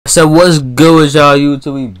So what's good with y'all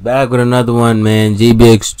YouTube? We back with another one, man.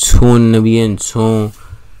 JayBxTunedIN, we in tune.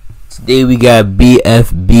 Today we got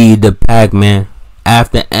BFB the Packman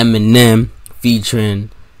after EMINEM featuring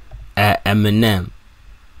at EMINEM.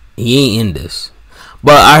 He ain't in this,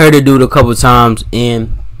 but I heard it dude a couple times,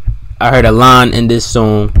 and I heard a line in this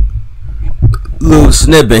song, little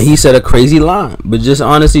snippet. He said a crazy line, but just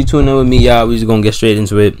honestly tune in with me, y'all. We just gonna get straight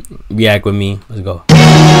into it. React with me. Let's go.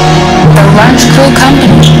 The lunch crew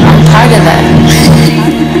company. I'm part of that.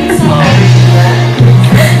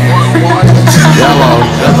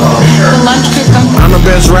 The lunch crew company. I'm the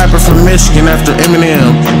best rapper from Michigan after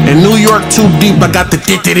EMINEM. In New York, too deep, I got the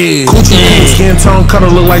it. Coochie skin tone color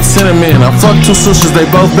look like cinnamon. I fucked two sisters, they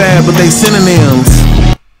both bad, but they synonyms.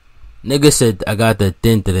 Nigga said I got the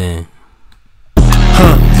in.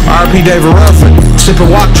 RP David Ruffin, sippin'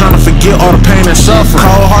 walk, trying to forget all the pain and suffering.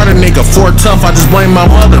 Cold hearted nigga, for tough, I just blame my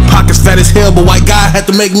mother. Pockets fat as hell, but white guy had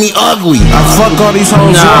to make me ugly. I fuck all these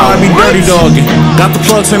hoes raw, I be dirty dogging. Got the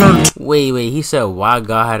plugs in her. Wait, he said white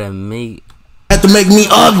guy had to make me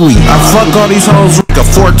ugly. I fuck all these hoes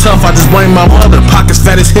for tough, I just blame my mother. Pockets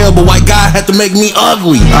fat as hell, but white guy had to make me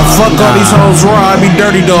ugly. I fuck all these hoes raw, I be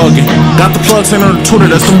dirty dogging. Got the plugs in her Twitter,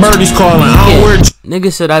 that's some birdies calling. I don't wear.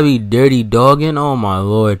 Nigga said I be dirty dogging. Oh my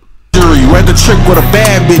lord. Read the trick with a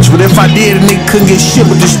bad bitch, but if I did, a nigga couldn't get shit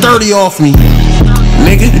with this 30 off me.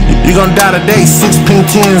 Nigga, you gon' die today. 6 pink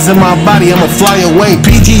 10s in my body, I'ma fly away.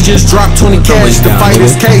 PG just dropped 20 cash to fight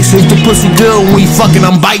his case. If the pussy good when we fucking,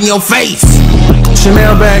 I'm biting your face.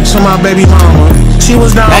 Chanel bags for my baby mama. She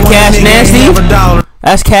was down that cash nasty. $1.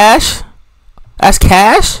 That's cash. That's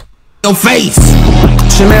cash. Your face.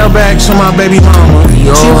 Chanel bags for my baby mama.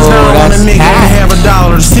 Yo, she was down on a nigga and have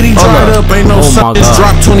 $1. City dried up, ain't no suck. Just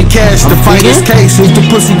drop 20 cash to fight his case. If the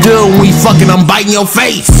pussy good when we fucking, I'm biting your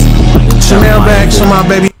face. Chanel bags for my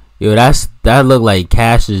baby. Yo, that look like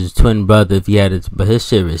Cash's twin brother if he had it, but his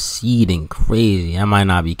shit receding crazy. That might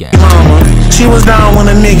not be Cash. Mama, she was down when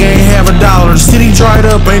a nigga ain't have $1. City dried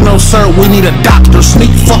up, ain't no sir. We need a doctor.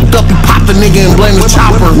 Sneak fucked up, he popped the nigga and blame the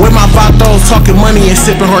chopper. With my vatos talking money and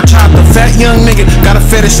sipping horchata. Fat young nigga got a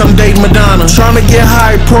fetish, I'm dating Madonna. Trying to get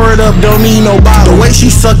high, pour it up, don't need no bottle. The way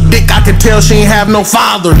she suck dick, I could tell she ain't have no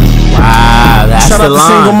father. Wow, that's shout the out line.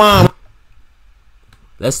 To single mom.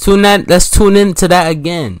 Let's tune into that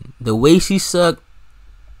again. The way she sucked,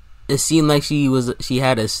 it seemed like she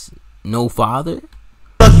had no father.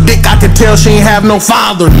 Suck dick, I could tell she ain't have no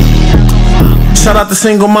father. Shout out to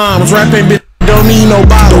single moms, rapping bitch don't need no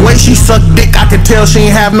bottle. The way she suck dick, I could tell she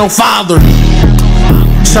ain't have no father.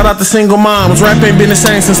 Shout out to single moms, rap ain't been the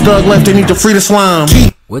same since Thug left, they need to free the slime.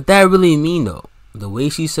 What that really mean though? The way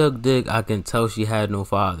she sucked dick, I can tell she had no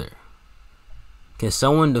father. Can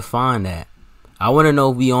someone define that? I want to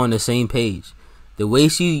know if we on the same page. The way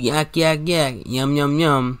she yak, yum, yum,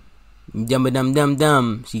 yum,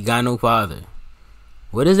 dum, she got no father.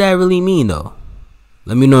 What does that really mean, though?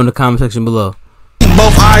 Let me know in the comment section below.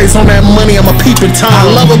 Both eyes on that money, I'm a peeping Tom. I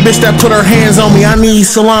love a bitch that put her hands on me, I need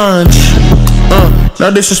Solange. No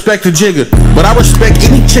disrespect to Jigga, but I respect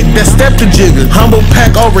any chick that step to Jigga. Humble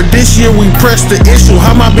pack over, this year we press the issue.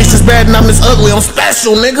 How my bitch is bad and I'm this ugly, I'm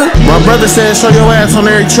special, nigga. My brother said show your ass on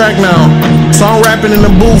every track now. So I'm rapping in the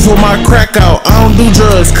booth with my crack out. I don't do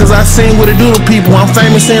drugs, cause I seen what it do to people. I'm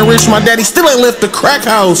famous and rich, my daddy still ain't left the crack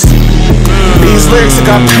house. These lyrics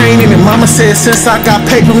got pain in it. Mama said since I got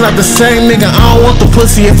paper, I'm not the same nigga. I don't want the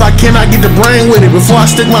pussy if I cannot get the brain with it. Before I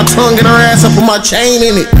stick my tongue in her ass, I put my chain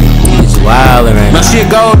in it. He's wildin' right now. Now she a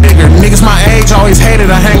gold digger. Niggas my age always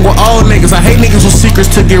hated. I hang with old niggas. I hate niggas with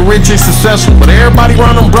secrets to get rich and successful. But everybody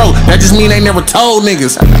run them broke. That just mean they never told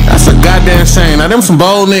niggas. That's a goddamn shame. Now them some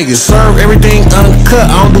bold niggas. Serve everything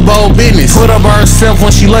uncut. I don't do bold business. Put up herself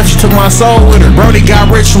when she left. She took my soul with her. Brody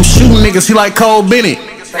got rich from shooting niggas. He like Cole Bennett.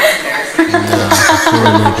 The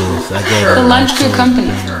lunch crew company.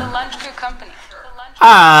 The lunch crew company.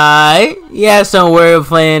 Alright, yeah, some word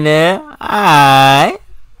playing there. Alright,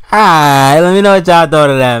 let me know what y'all thought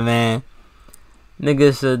of that, man.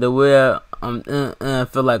 Niggas said the way I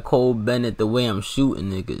feel like Cole Bennett, the way I'm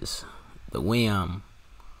shooting niggas, the way I'm.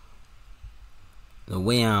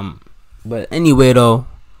 But anyway though,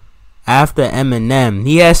 after EMINEM,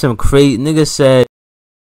 he had some crazy niggas said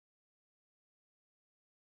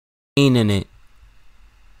in it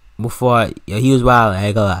before he was wild. I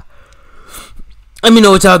ain't gonna lie. Let me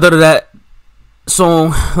know what y'all thought of that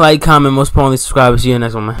song. Like, comment, most importantly, subscribe. See you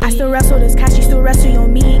next one, man. I still wrestle this catch, you still wrestle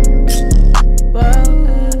on me.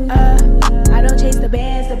 I don't chase the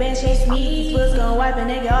bands chase me. Foot's gonna wipe a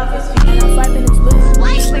nigga off his feet. I'm swiping his loose.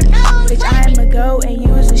 Bitch, I am a goat and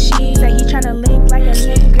you is a she. Say he tryna link like a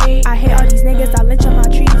meet and greet. I hate all these niggas, I lynch on my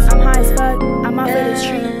trees. I'm high as fuck, I'm off of the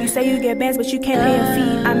street. say you get bands, but you can't pay a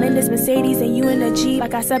fee. I'm in this Mercedes and you in a Jeep.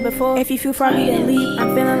 Like I said before, if you feel froggy, then leave.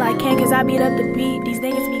 I'm feeling like Ken, cause I beat up the beat. These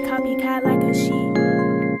niggas be copycat like a sheep.